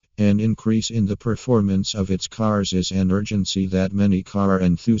An increase in the performance of its cars is an urgency that many car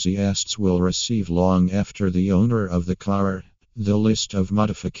enthusiasts will receive long after the owner of the car. The list of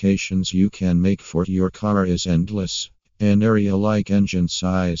modifications you can make for your car is endless. An area like engine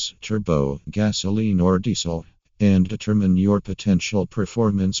size, turbo, gasoline or diesel, and determine your potential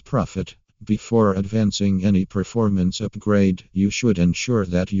performance profit. Before advancing any performance upgrade, you should ensure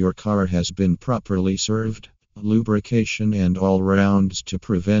that your car has been properly served. Lubrication and all-rounds to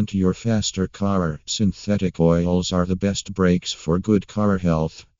prevent your faster car. Synthetic oils are the best brakes for good car health.